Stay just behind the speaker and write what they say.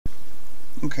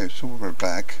Okay, so we're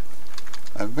back.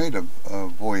 I've made a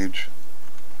voyage.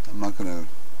 I'm not going to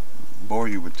bore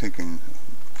you with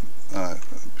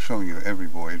showing you every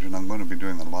voyage, and I'm going to be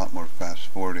doing a lot more fast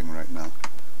forwarding right now.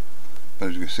 But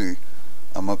as you can see,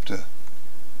 I'm up to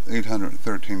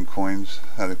 813 coins.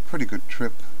 Had a pretty good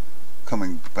trip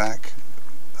coming back.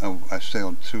 I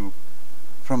sailed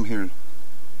from here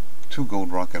to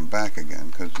Gold Rock and back again,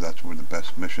 because that's where the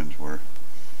best missions were.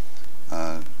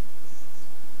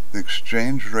 The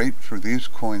exchange rate for these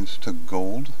coins to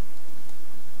gold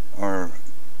are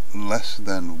less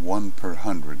than 1 per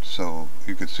 100, so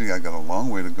you can see I got a long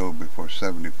way to go before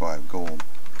 75 gold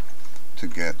to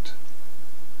get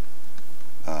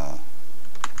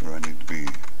where I need to be.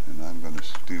 And I'm going to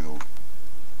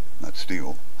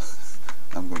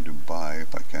I'm going to buy,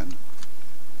 if I can,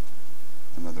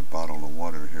 another bottle of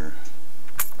water here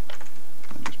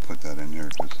and just put that in here,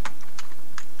 because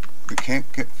we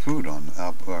can't get food on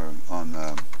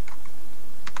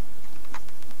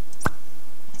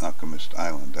Alchemist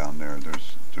Island down there.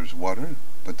 There's water,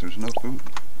 but there's no food.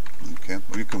 You can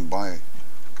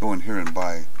go in here and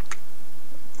buy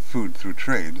food through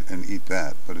trade and eat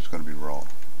that, but it's going to be raw.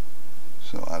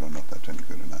 So I don't know if that's any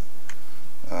good or not.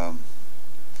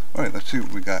 Alright, let's see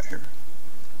what we got here.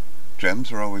 Gems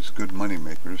are always good money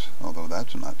makers, although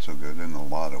that's not so good, and a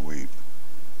lot of wheat.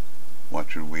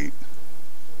 Watch your wheat.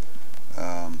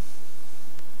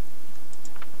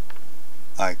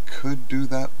 I could do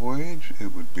that voyage.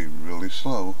 It would be really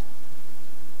slow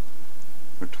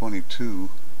for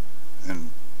 22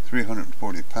 and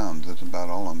 340 pounds. That's about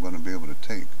all I'm going to be able to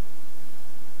take.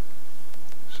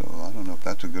 So I don't know if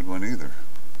that's a good one either.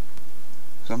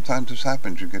 Sometimes this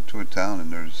happens. You get to a town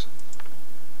and there's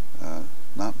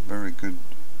not very good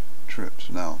trips.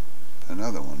 Now,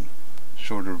 another one,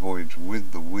 shorter voyage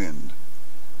with the wind.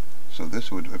 So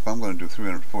this would, if I'm going to do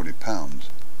 340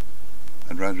 pounds,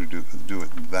 I'd rather do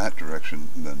it that direction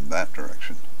than that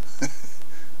direction.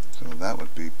 So that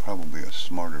would be probably a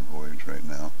smarter voyage right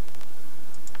now.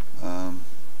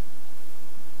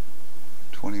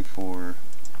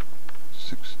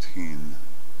 24:16,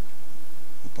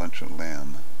 a bunch of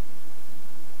lamb.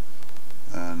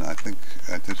 And I think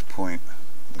at this point,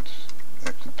 let's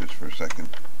exit this for a second.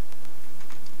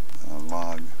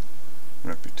 Log,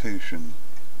 reputation.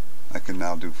 I can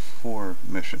now do 4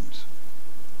 missions.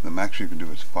 The max you can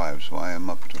do is 5, so I am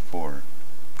up to 4,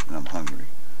 and I'm hungry.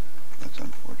 That's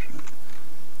unfortunate.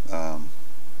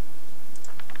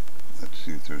 Let's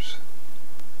see if there's...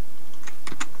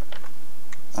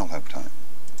 I'll have time.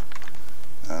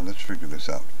 Let's figure this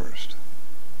out first.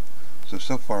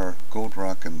 So far, Gold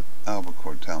Rock and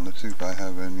Albacore Town. Let's see if I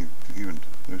have any,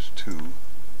 there's 2.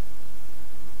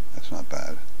 That's not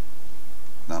bad.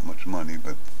 Not much money,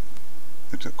 but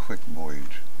it's a quick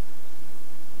voyage.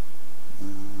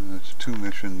 It's 2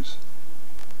 missions,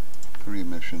 3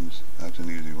 missions. That's an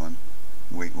easy one,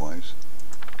 weight-wise.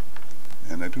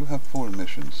 And I do have 4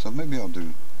 missions, so maybe I'll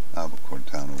do Albacore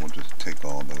Town, and we'll just take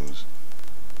all those.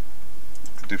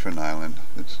 A different island.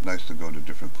 It's nice to go to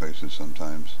different places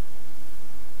sometimes.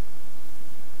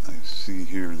 I see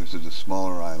here, this is a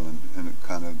smaller island, and it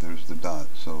there's the dot,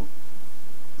 so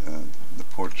the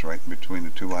port's right in between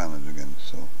the 2 islands again,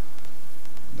 so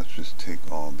let's just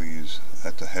take all these.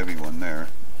 That's a heavy one there,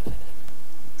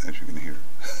 as you can hear.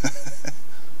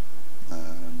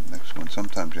 Next one,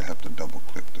 sometimes you have to double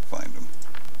click to find them.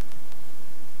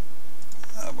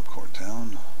 Albacore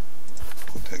Town,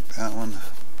 we'll take that one.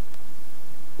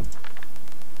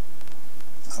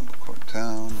 Albacore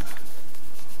Town,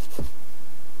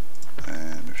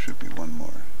 and there should be one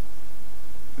more.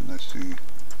 Didn't I see?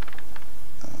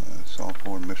 It's all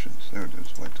 4 missions. There it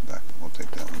is, white tobacco. We'll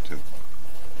take that one too.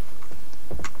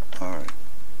 Alright,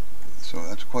 so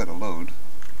that's quite a load.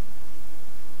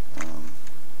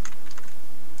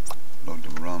 Load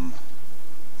the rum.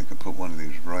 I can put one of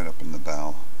these right up in the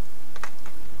bow.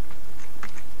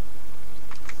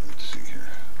 Let's see here.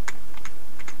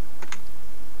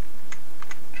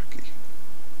 Tricky.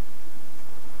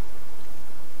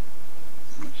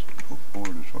 Let's go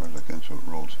forward as far as I can so it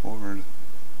rolls forward.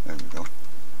 There we go.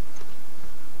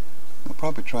 I'll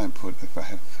probably try and put, if I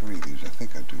have 3 of these, I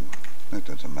think I do. It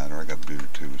doesn't matter, I got beer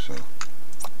too, so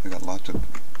I got lots of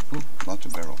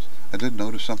barrels. I did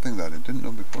notice something that I didn't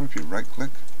know before. If you right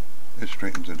click, it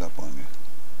straightens it up on you.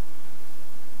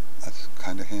 That's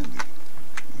kind of handy.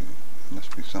 It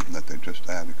must be something that they just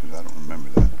added, because I don't remember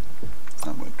that.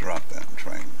 I'm going to drop that and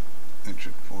try and inch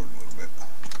it forward a little bit.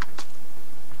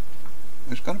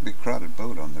 There's going to be a crowded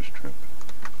boat on this trip.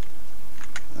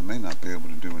 I may not be able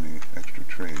to do any extra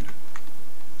trade.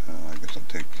 I guess I'll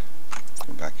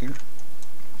go back here.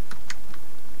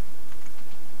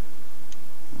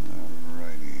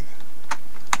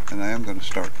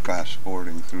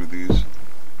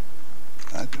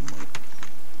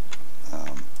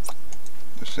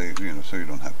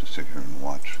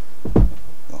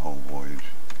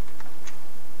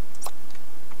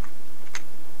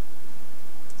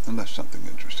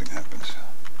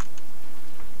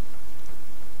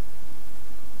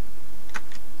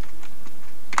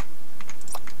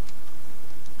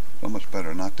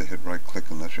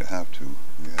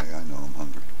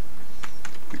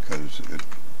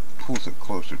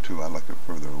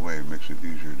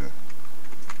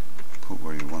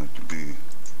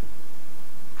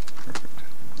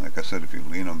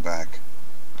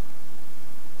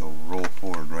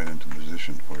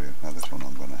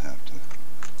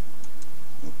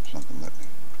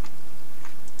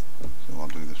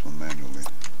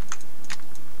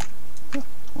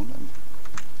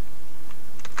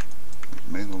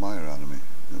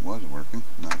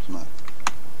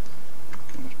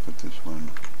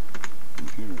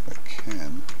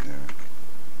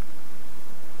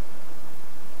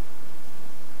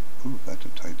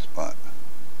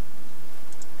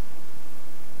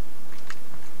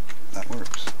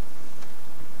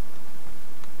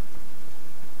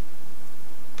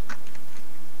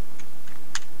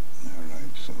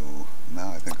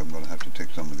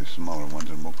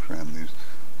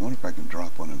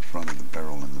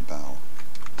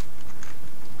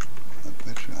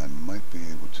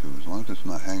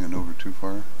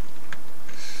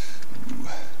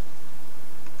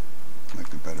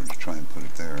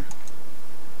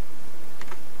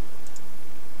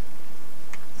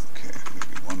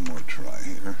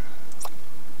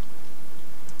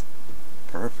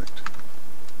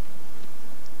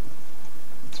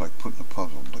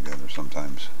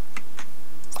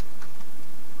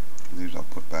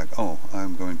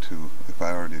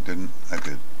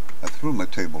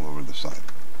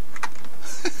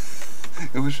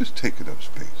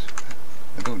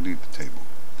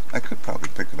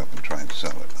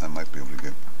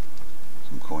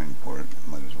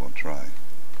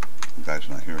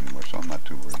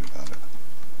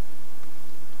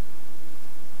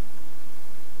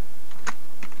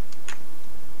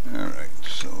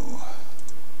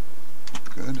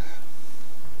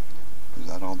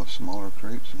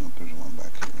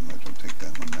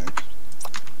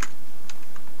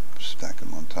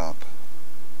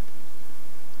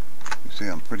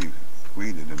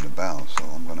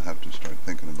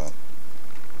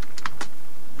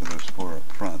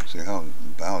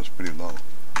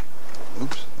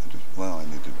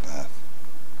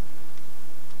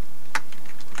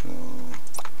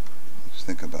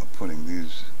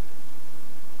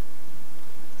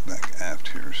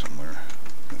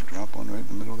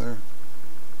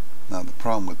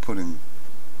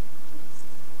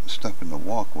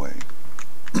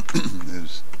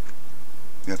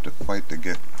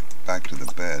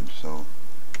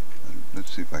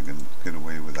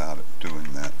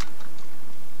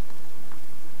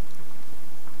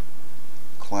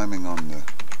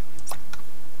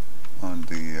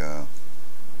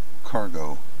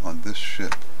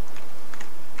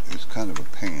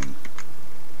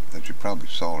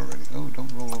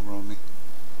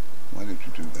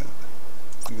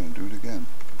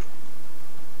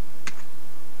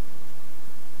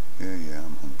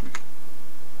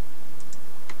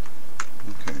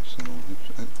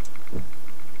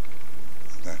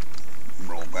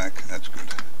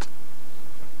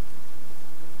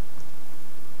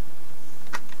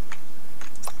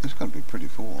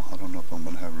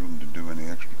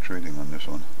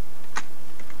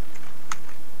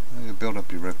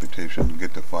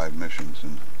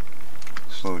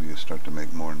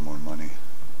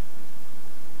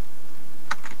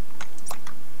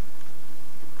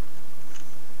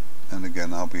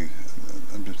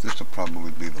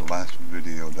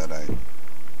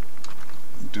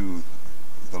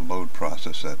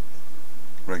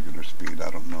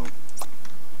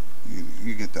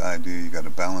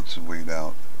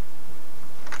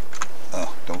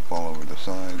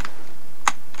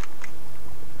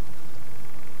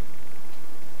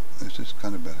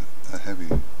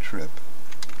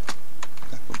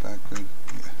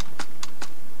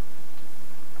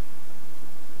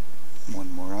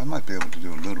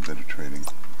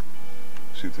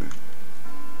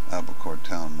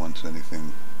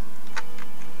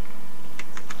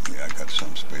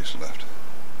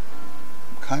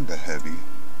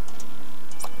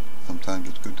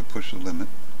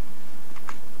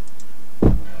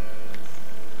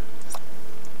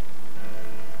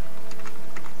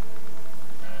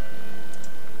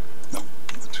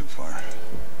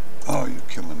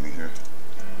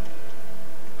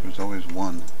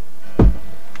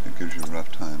 It gives you a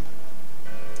rough time.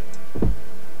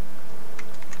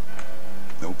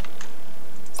 Nope.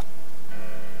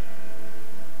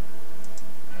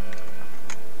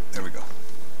 There we go.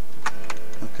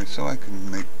 Okay, so I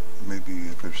can make, maybe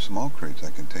if there's small crates,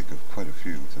 I can take quite a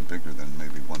few. If they're bigger than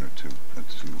maybe one or two.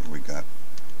 Let's see what we got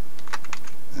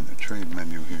in the trade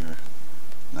menu here.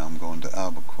 Now I'm going to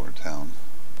Albacore Town.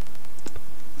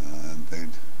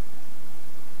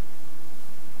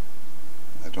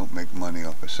 I don't make money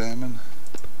off of salmon.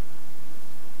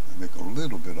 I make a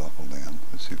little bit off of lamb.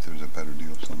 Let's see if there's a better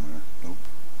deal somewhere. Nope.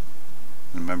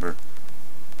 Remember,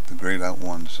 the grayed out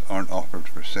ones aren't offered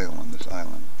for sale on this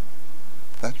island.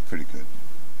 That's pretty good.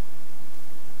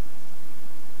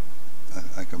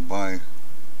 I can buy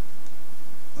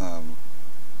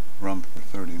rum for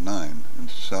 39 and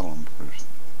sell them for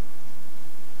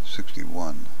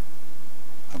 61.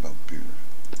 How about beer?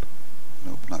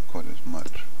 Nope, not quite as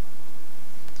much.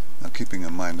 Now keeping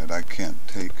in mind that I can't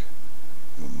take,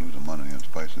 I'm losing money on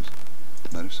spices.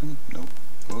 Medicine? Nope.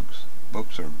 Books?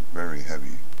 Books are very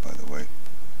heavy, by the way.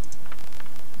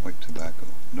 White tobacco?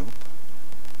 Nope.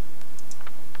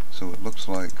 So it looks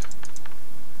like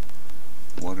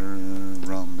water,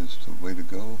 rum is the way to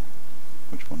go.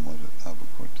 Which one was it?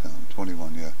 Albacore Town.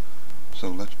 21, yeah. So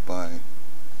let's buy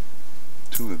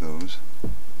 2 of those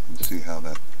and see how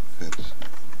that fits.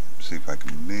 See if I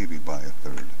can maybe buy a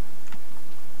third.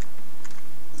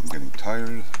 I'm getting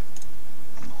tired.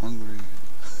 I'm hungry.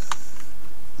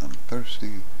 I'm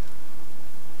thirsty.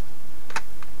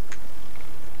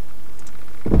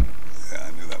 Yeah, I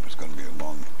knew that was going to be a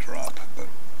long drop, but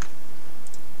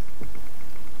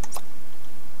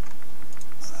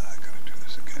I gotta do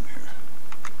this again here.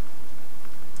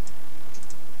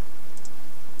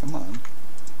 Come on.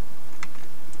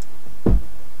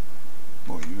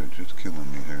 Boy, you are just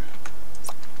killing me here.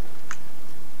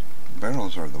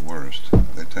 Barrels are the worst.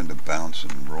 They tend to bounce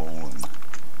and roll and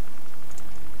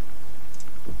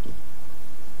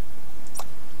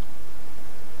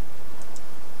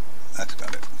that's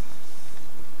got it.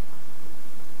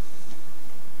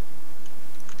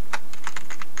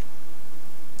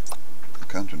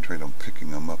 Concentrate on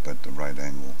picking them up at the right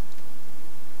angle.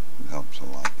 It helps a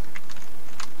lot.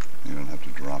 You don't have to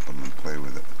drop them and play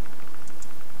with it.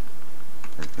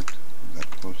 Perfect. Is that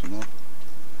close enough?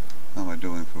 How am I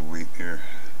doing for weight here?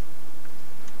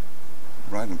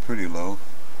 Riding pretty low,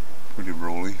 pretty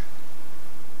rolly.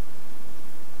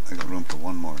 I got room for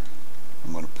one more.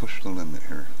 I'm going to push the limit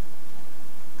here.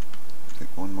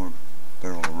 Take one more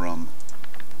barrel of rum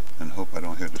and hope I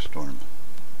don't hit a storm.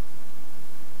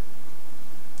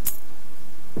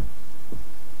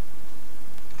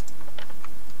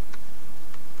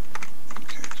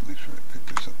 Okay, let's make sure I pick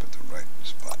this up at the right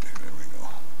spot here. There we go.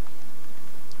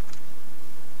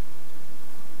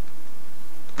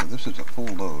 This is a full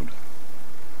load.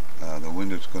 The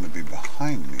wind is going to be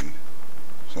behind me,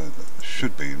 so it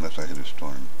should be unless I hit a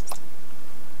storm.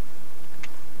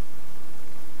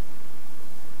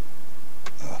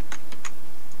 Oh,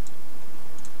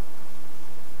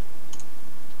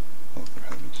 for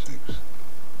heaven's sakes.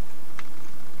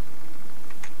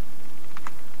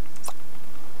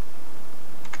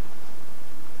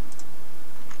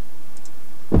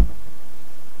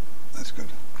 That's good.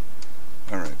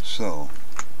 Alright, so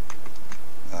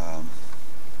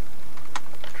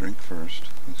drink first.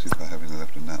 Let's see if I have any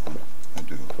left in that one. I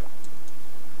do. Okay,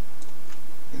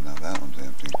 now that one's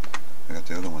empty. I got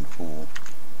the other one full.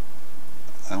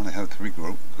 I only have 3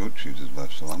 goat cheeses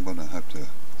left, so I'm going to have to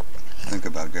think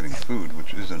about getting food,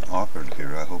 which isn't offered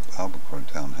here. I hope Albacore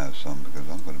Town has some, because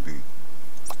I'm going to be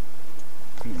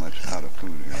pretty much out of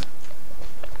food here.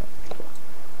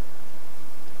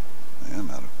 I am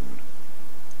out of food.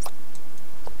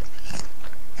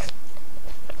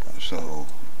 So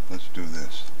let's do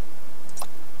this.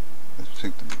 Let's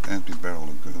take the empty barrel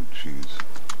of goat cheese.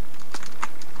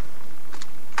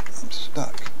 I'm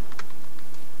stuck.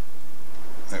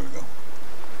 There we go.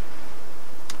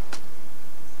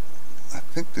 I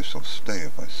think this will stay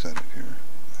if I set it here.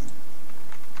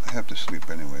 I have to sleep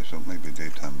anyway, so it may be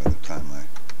daytime by the time I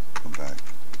come back.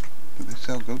 Do they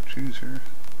sell goat cheese here?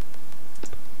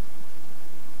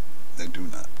 They do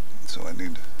not. So I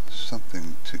need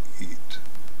something to eat.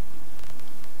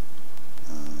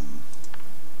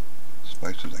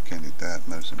 Spices, I can't eat that.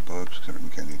 Medicine books, certainly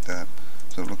can't eat that.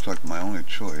 So it looks like my only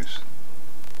choice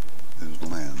is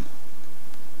lamb.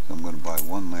 So I'm going to buy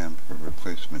 1 lamb for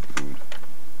replacement food.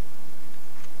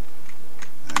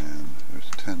 And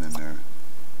there's 10 in there.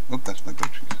 Oh, that's my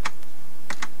goat cheese.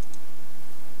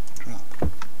 Drop.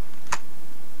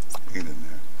 8 in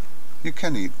there. You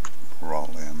can eat raw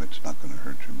lamb, it's not going to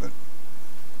hurt you, but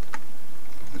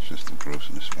let's just the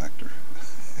grossness factor.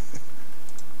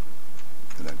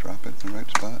 Did I drop it in the right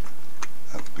spot?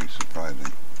 That would be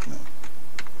surprising. No.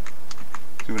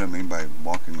 See what I mean by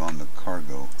walking on the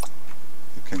cargo?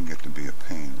 It can get to be a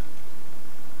pain.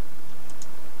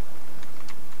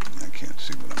 I can't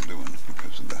see what I'm doing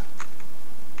because of the...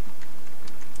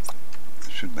 I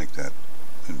should make that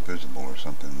invisible or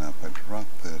something. Now if I drop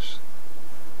this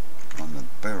on the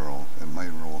barrel, it might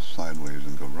roll sideways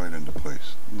and go right into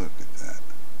place. Look at that.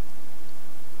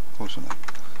 Close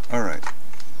enough. Alright,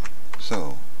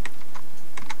 so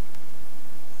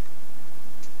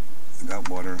I got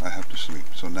water, I have to sleep.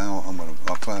 So now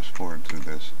I'll fast forward through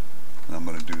this, and I'm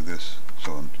going to do this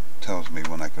so it tells me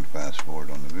when I can fast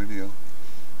forward on the video,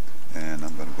 and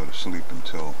I'm going to go to sleep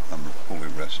until I'm fully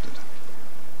rested.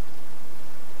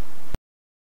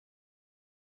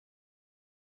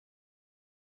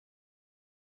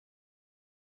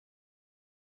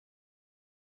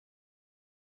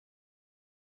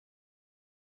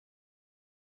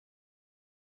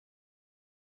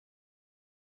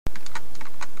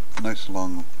 Nice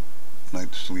long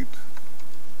night's sleep.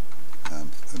 I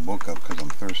woke up because I'm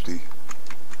thirsty.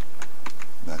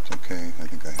 That's okay. I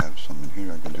think I have some in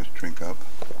here I can just drink up.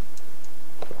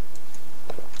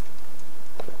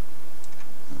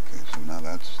 Okay, so now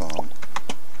that's solved.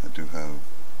 I do have,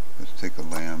 let's take a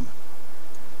lamb.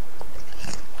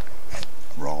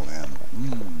 Raw lamb.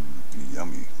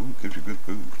 Yummy. Ooh, gives you good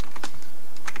food.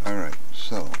 Alright,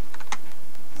 so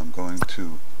I'm going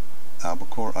to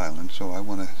Albacore Island, so I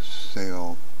want to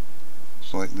sail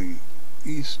slightly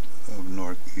east of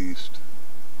northeast.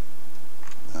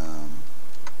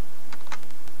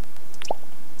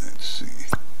 Let's see.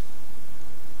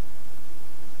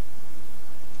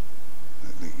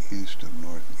 Slightly east of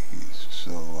northeast,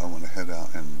 so I want to head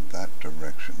out in that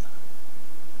direction.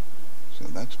 So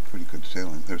that's pretty good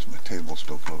sailing. There's my table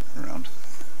still floating around.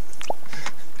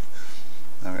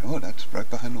 Alright, oh, that's right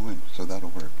behind the wind, so that'll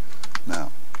work.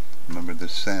 Now, remember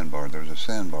this sandbar, there's a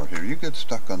sandbar here. You get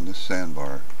stuck on this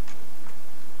sandbar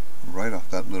right off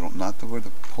that little, not to where the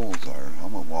poles are.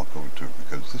 I'm going to walk over to it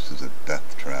because this is a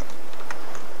death trap.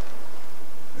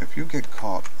 If you get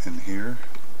caught in here,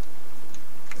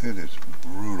 it is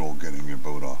brutal getting your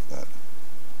boat off that.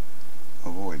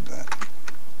 Avoid that.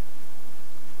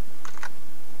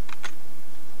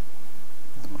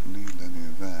 I don't need any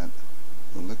of that.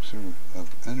 Elixir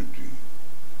of energy.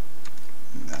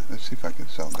 Nah, let's see if I can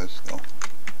sell this though.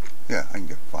 Yeah, I can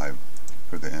get 5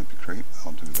 for the empty crate.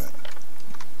 I'll do that.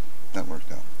 That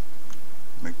worked out.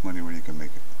 Make money where you can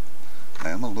make it. I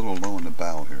am a little low in the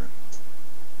bow here.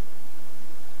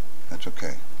 That's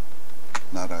okay.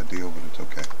 Not ideal, but it's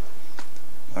okay.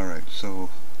 Alright, so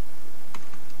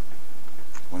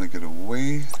I want to get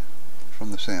away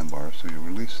from the sandbar, so you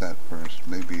release that first.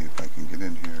 Maybe if I can get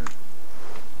in here.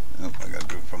 Nope, I gotta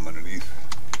do it from underneath.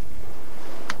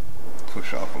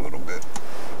 Push off a little bit.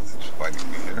 It's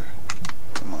fighting me here.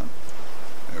 Come on.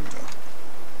 There we go.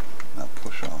 Now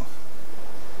push off.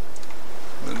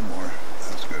 A little more.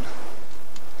 That's good.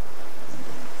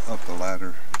 Up the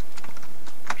ladder.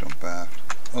 Jump aft.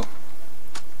 Oh.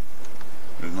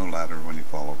 There's no ladder when you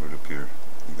fall over the pier.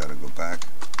 You gotta go back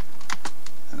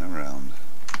and around.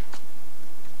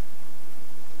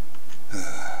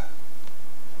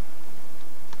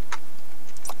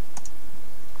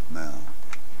 Now,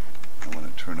 I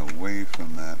want to turn away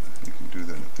from that. You can do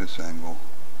that at this angle.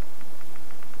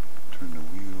 Turn the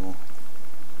wheel.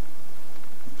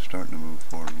 I'm starting to move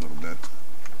forward a little bit.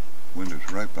 Wind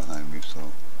is right behind me,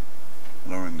 so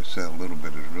lowering the sail a little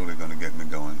bit is really going to get me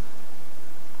going.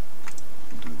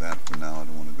 I'll do that for now. I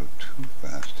don't want to go too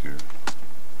fast here.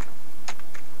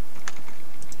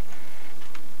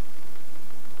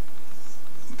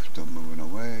 I'm still moving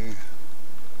away.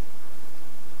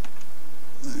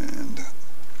 And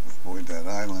avoid that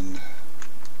island.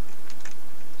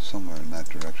 Somewhere in that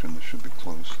direction. This should be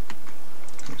close.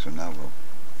 Okay, so now we'll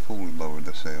fully lower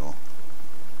the sail.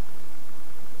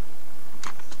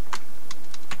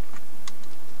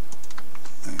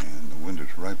 And the wind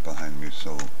is right behind me,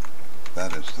 so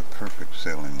that is the perfect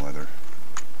sailing weather.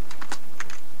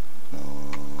 So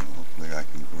hopefully I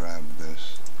can grab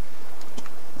this,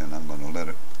 and I'm going to let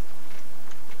it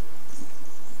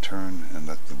turn and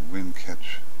let the wind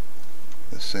catch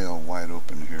the sail wide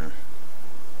open here,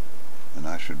 and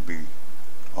I should be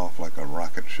off like a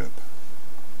rocket ship.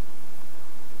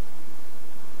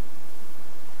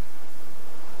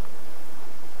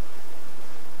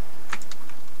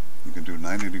 You can do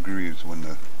 90 degrees when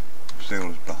the sail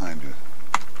is behind you,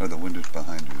 or the wind is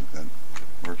behind you. That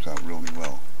works out really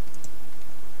well.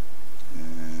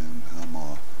 And I'm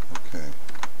off. Okay.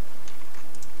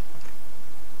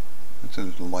 It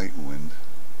says light wind,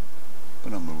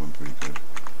 but I'm moving pretty good.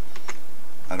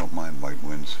 I don't mind light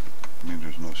winds. It means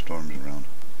there's no storms around.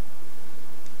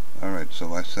 Alright,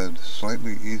 so I said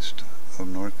slightly east of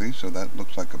northeast, so that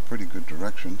looks like a pretty good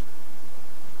direction.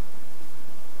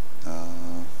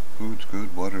 Food's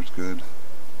good, water's good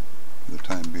for the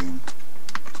time being.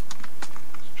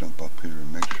 Let's jump up here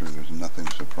and make sure there's nothing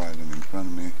surprising in front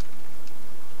of me.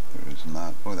 There is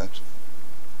not. Boy, that's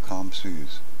calm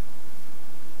seas.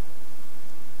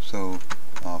 So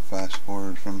I'll fast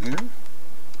forward from here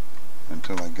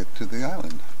until I get to the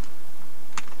island.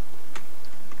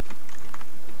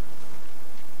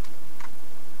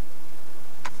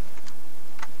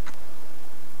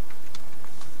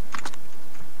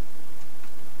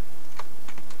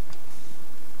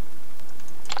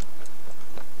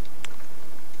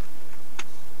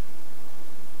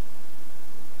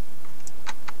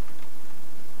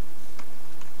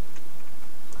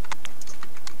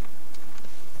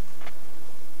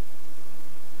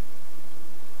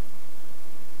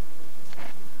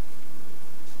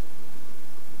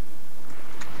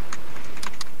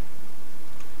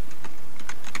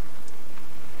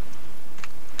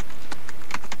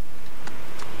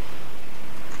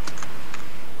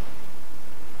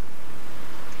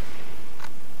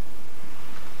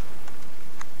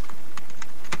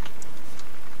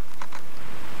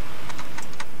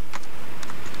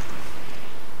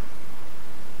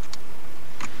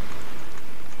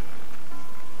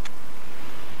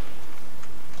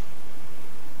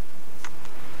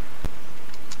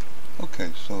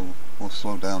 Okay, so we'll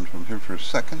slow down from here for a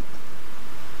second.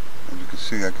 As you can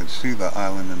see, I can see the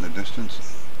island in the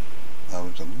distance. I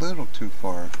was a little too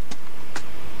far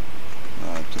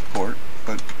to port,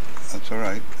 but that's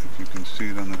alright. If you can see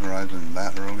it on the horizon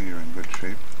that early, you're in good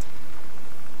shape.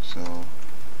 So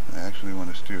I actually want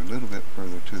to steer a little bit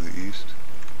further to the east.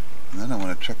 And then I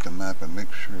want to check the map and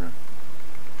make sure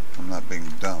I'm not being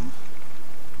dumb.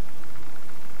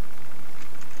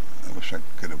 I wish I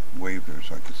could have waved her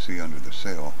so I could see under the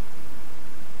sail.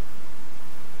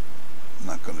 I'm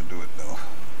not going to do it though.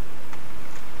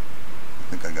 I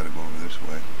think I got to go over this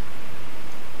way.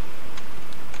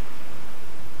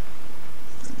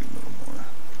 Maybe a little more.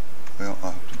 Well,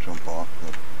 I'll have to jump off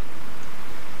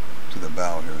to the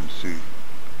bow here and see.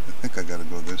 I think I got to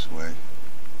go this way.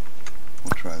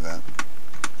 We'll try that.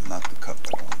 Not the cup, I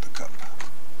don't want the cup.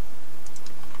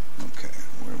 Okay,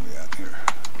 where are we at here?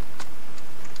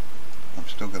 I'm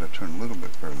still going to turn a little bit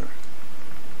further.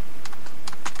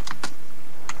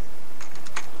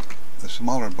 The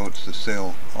smaller boats, the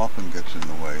sail often gets in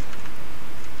the way.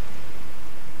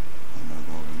 I'm going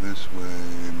to go over this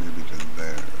way, maybe to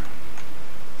there.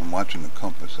 I'm watching the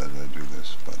compass as I do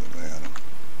this, by the way.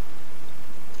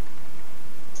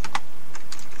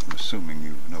 I'm assuming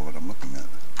you know what I'm looking at.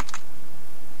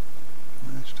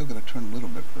 I'm still going to turn a little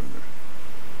bit further.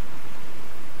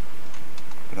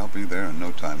 But I'll be there in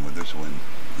no time with this wind.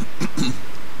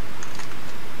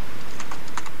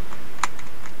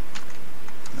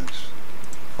 Let's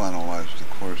finalize the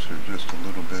course here just a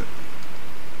little bit.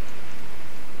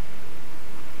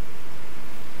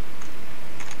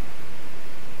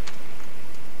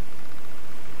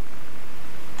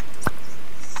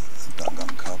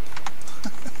 Doggone cup.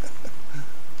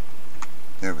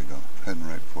 There we go, heading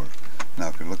right for it. Now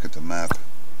if you look at the map,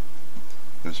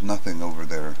 there's nothing over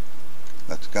there.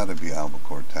 That's got to be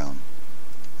Albacore Town.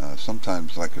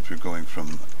 Sometimes, like if you're going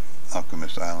from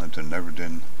Alchemist Island to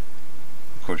Neverdin,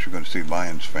 of course you're going to see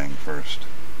Lion's Fang first.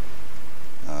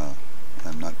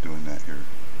 I'm not doing that here.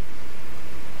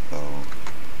 So,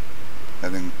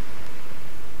 heading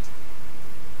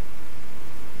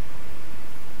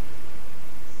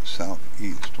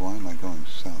southeast. Why am I going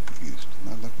southeast?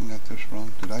 Am I looking at this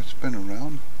wrong? Did I spin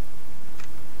around?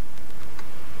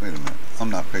 Wait a minute. I'm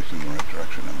not facing the right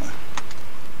direction, am I?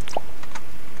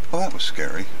 Well, that was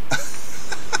scary.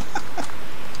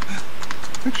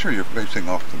 Make sure you're facing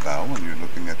off the bow when you're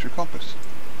looking at your compass.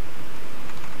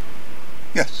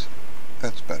 Yes,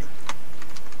 that's better.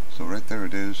 So right there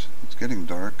it is. It's getting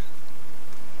dark.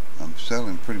 I'm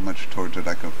sailing pretty much towards it.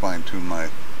 I can fine-tune my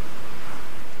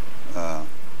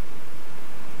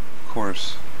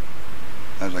course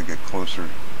as I get closer.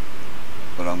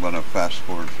 But I'm going to fast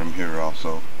forward from here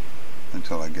also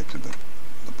until I get to the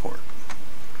port.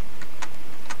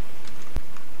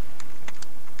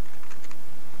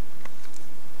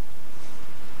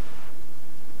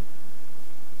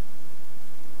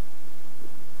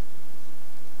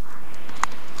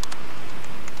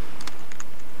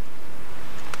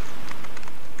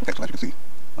 Okay, so as you can see,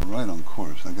 I'm right on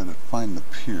course. I gotta find the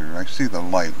pier. I see the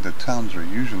light. The towns are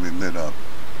usually lit up.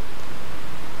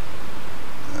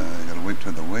 I gotta wait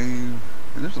to the wave.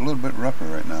 It is a little bit rougher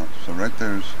right now. So right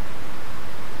there's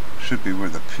should be where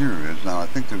the pier is. Now I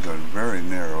think there's a very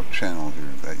narrow channel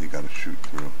here that you got to shoot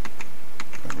through,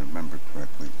 if I remember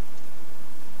correctly.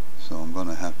 So I'm going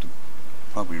to have to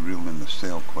probably reel in the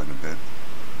sail quite a bit.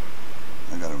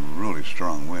 I got a really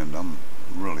strong wind. I'm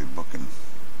really booking.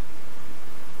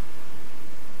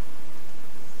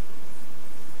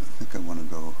 I think I want to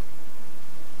go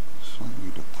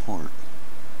slightly to port.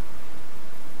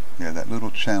 Yeah, that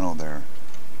little channel there,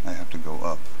 I have to go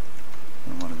up.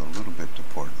 I want to go a little bit to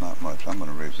port, not much. I'm going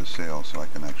to raise the sail so I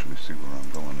can actually see where I'm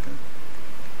going here.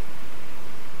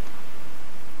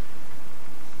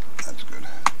 That's good.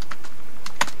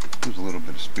 There's a little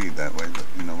bit of speed that way, but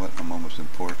you know what? I'm almost in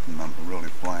port and I'm really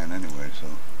flying anyway, so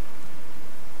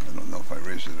I don't know if I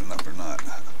raised it enough or not.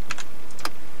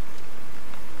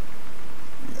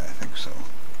 Yeah, I think so.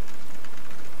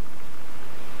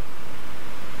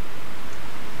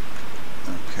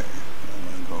 Okay, I'm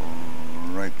going to go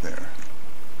right there.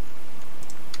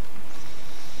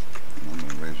 I'm going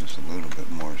to raise this a little bit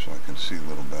more so I can see a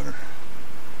little better.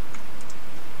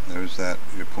 There's that,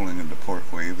 you're pulling into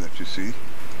port wave that you see.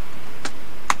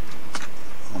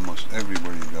 Almost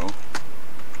everywhere you go.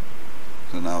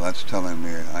 So now that's telling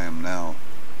me I am now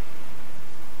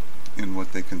in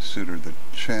what they consider the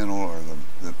channel or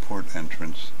the port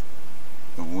entrance.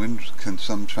 The wind can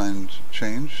sometimes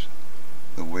change.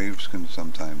 The waves can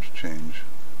sometimes change.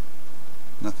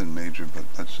 Nothing major,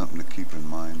 but that's something to keep in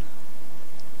mind.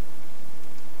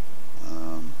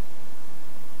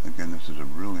 Again, this is a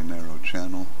really narrow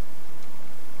channel.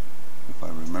 If I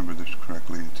remember this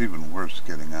correctly, it's even worse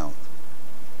getting out.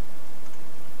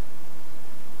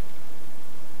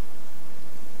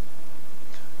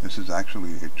 This is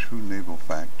actually a true naval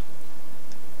fact.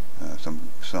 Some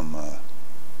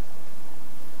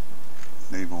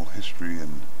naval history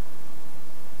and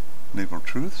naval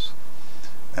truths.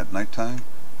 At nighttime,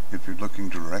 if you're looking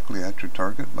directly at your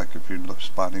target, like if you're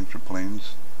spotting for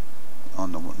planes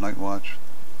on the night watch,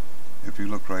 if you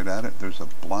look right at it, there's a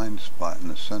blind spot in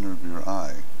the center of your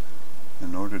eye.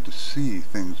 In order to see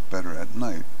things better at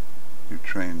night, you're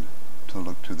trained to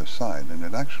look to the side, and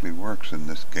it actually works in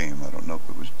this game. I don't know if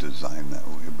it was designed that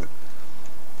way, but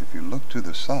if you look to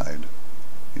the side,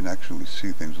 you can actually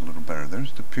see things a little better.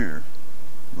 There's the pier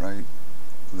right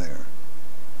there.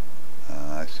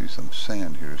 I see some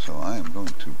sand here, so I am going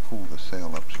to pull the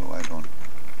sail up so I don't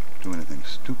do anything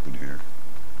stupid here.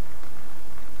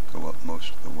 Go up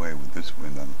most of the way with this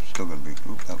wind. I'm still going to be,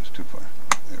 oop, that was too far.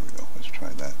 There we go, let's try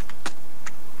that.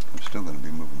 I'm still going to be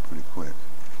moving pretty quick.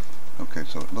 Okay,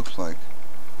 so it looks like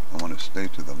I want to stay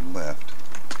to the left.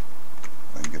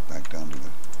 If I can get back down to the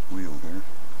wheel here.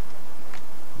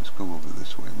 Let's go over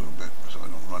this way a little bit so I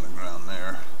don't run aground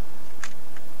there.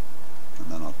 And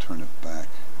then I'll turn it back.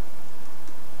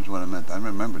 Here's what I meant. I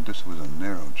remembered this was a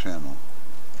narrow channel.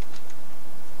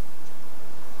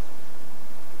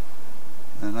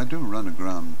 And I do run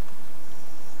aground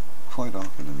quite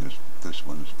often in this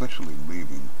one, especially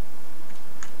leaving,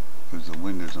 because the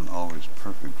wind isn't always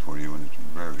perfect for you and it's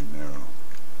very narrow.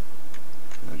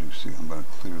 As you see, I'm going to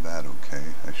clear that okay.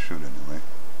 I should anyway.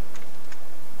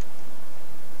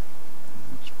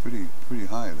 It's pretty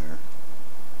high there,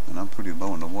 and I'm pretty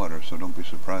low in the water, so don't be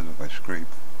surprised if I scrape.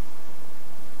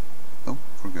 Nope,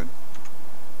 we're good.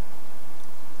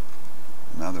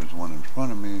 Now there's one in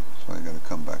front of me, so I got to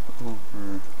come back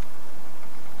over.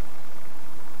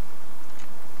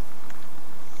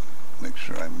 Make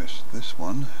sure I miss this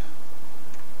one.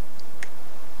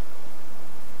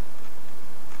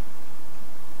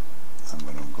 I'm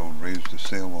going to go raise the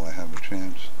sail while I have a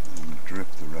chance and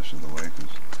drift the rest of the way,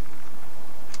 because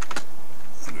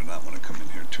I do not want to come in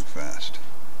here too fast,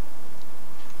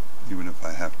 even if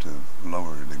I have to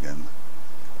lower it again.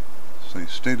 So you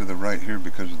stay to the right here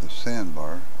because of the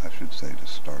sandbar, I should say, to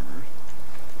starters,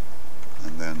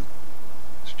 and then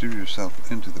steer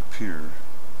yourself into the pier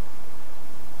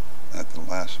at the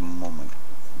last moment.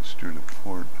 Steer to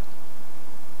port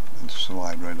and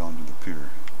slide right onto the pier.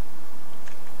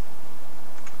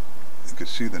 You can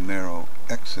see the narrow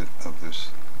exit of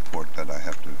this port that I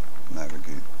have to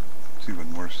navigate. It's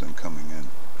even worse than coming in.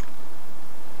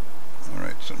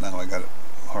 Alright, so now I got it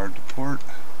hard to port.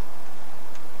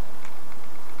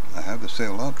 I have the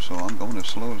sail up, so I'm going as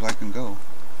slow as I can go.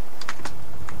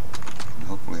 And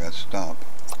hopefully I stop.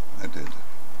 I did.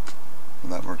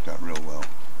 Well, that worked out real well.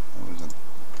 That was a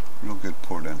real good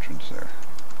port entrance there.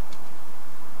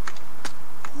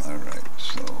 Alright,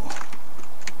 so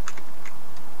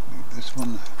leave this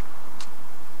one.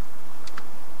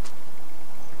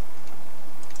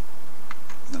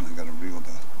 Then I got to reel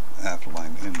the aft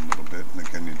line in a little bit, and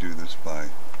again you do this by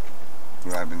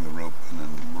pulling the rope and then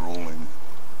rolling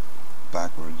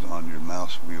backwards on your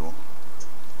mouse wheel.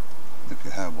 If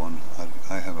you have one,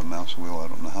 I have a mouse wheel. I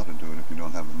don't know how to do it if you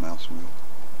don't have a mouse wheel.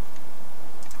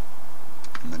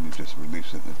 And then you just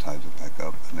release it and it ties it back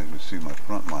up. And as you see, my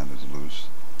front line is loose.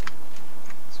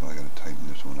 So I got to tighten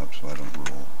this one up so I don't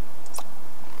roll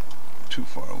too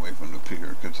far away from the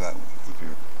pier, because that way, if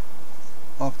you're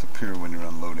off the pier when you're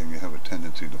unloading, you have a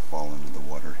tendency to fall into the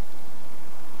water.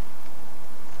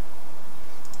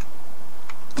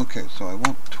 Okay, so I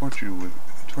won't torture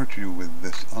you with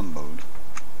this unload.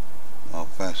 I'll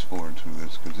fast forward through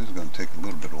this because this is going to take a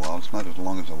little bit of a while. It's not as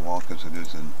long as a walk as it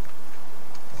is in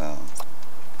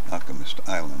Alchemist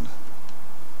Island.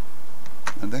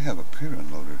 And they have a pier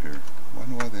unloader here. I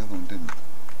wonder why the other one didn't.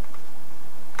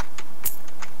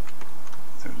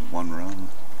 There's one run.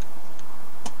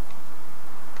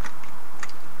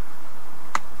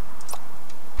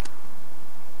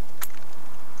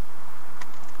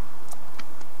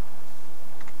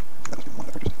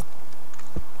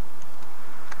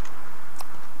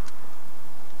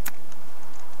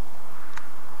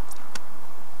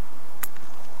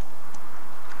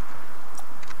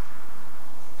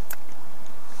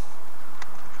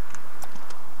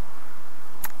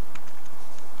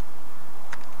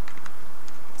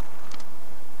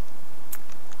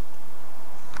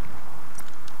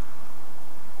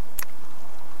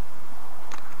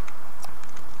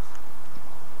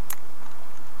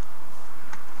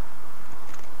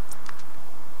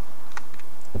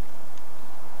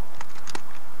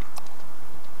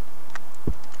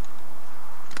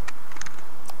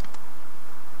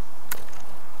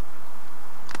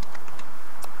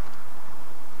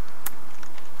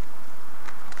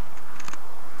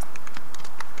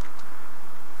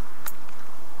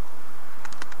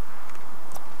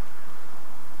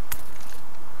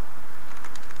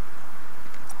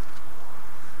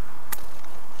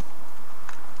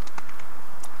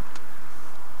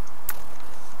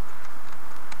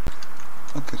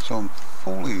 Okay, so I'm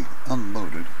fully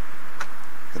unloaded.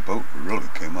 The boat really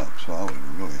came up, so I was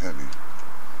really heavy.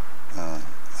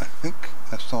 I think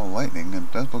I saw lightning, and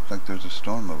it does look like there's a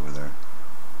storm over there.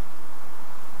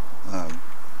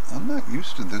 I'm not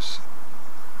used to this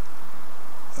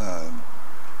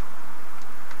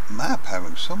map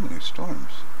having so many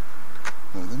storms.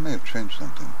 So they may have changed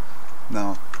something.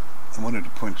 Now, I wanted to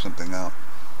point something out.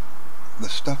 The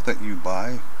stuff that you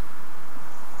buy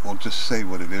will just say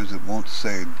what it is. It won't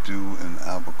say due in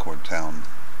Albacore Town.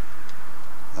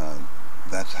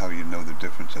 That's how you know the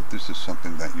difference, that this is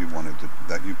something that you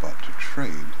that you bought to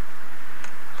trade.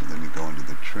 So then you go into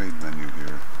the trade menu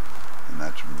here, and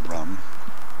that's rum.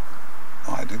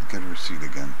 Oh, I didn't get a receipt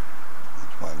again.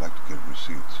 That's why I like to get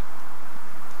receipts.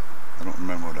 I don't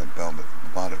remember what I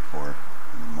bought it for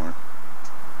anymore.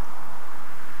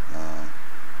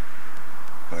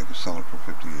 But I could sell it for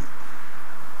 58.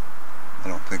 I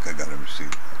don't think I got a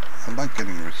receipt. I like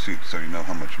getting a receipt so you know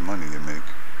how much money you make.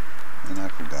 And I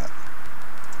forgot.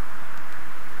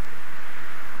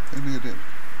 Maybe I did.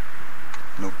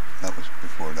 Nope, that was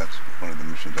before. That's one of the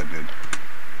missions I did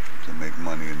to make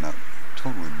money and not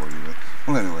totally bore you with.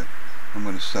 Well, anyway, I'm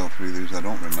going to sell 3 of these. I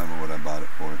don't remember what I bought it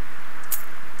for.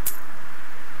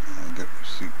 I'll get a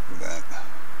receipt for that.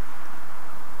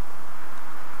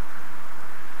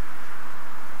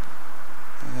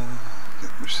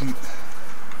 Get receipt.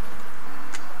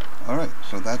 Alright,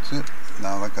 so that's it.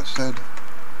 Now, like I said,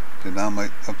 to now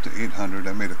up to 800.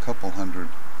 I made a couple hundred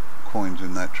coins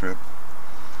in that trip.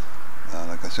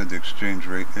 Like I said, the exchange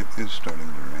rate, it is starting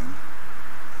to rain.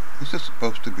 This is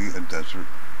supposed to be a desert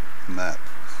map.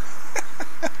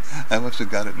 I must have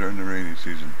got it during the rainy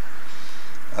season.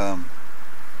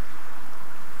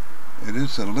 It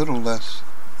is a little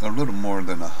more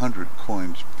than 100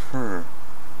 coins per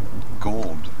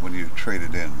gold when you trade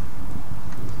it in.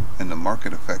 And the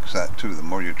market affects that too. The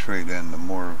more you trade in, the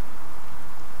more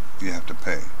you have to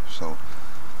pay. So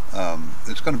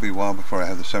it's going to be a while before I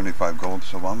have the 75 gold,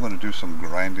 so I'm going to do some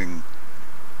grinding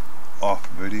off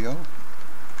video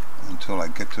until I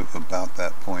get to about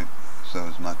that point, so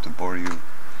as not to bore you.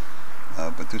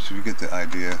 But this, you get the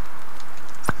idea.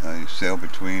 You sail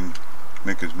between,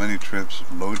 make as many trips,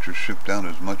 load your ship down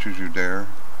as much as you dare,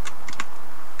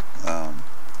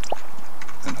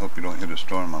 and hope you don't hit a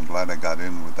storm. I'm glad I got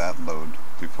in with that load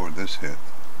before this hit,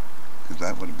 because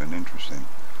that would have been interesting.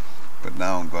 But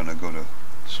now I'm going to go to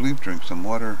sleep, drink some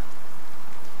water,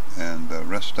 and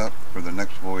rest up for the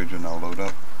next voyage, and I'll load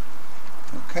up.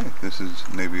 Okay, this is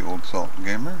Navy Old Salt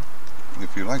Gamer.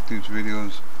 If you like these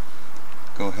videos,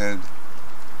 go ahead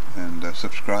and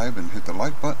subscribe and hit the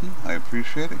like button. I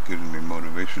appreciate it. It gives me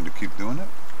motivation to keep doing it.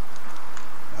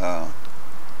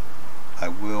 I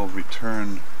will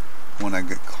return when I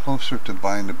get closer to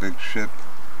buying the big ship,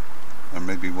 or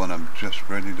maybe when I'm just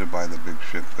ready to buy the big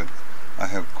ship, but I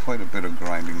have quite a bit of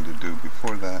grinding to do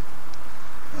before that.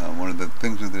 One of the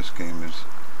things of this game is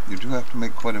you do have to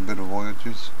make quite a bit of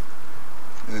voyages.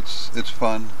 It's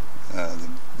fun.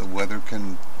 The weather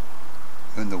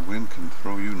and the wind can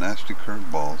throw you nasty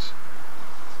curveballs,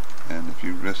 and if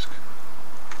you risk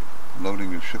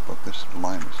loading your ship up, this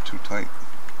line is too tight.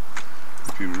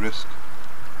 If you risk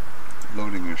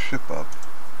loading your ship up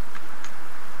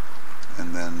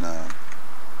and then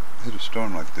hit a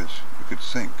storm like this, you could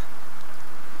sink,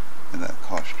 and that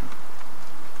cost you.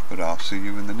 But I'll see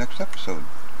you in the next episode.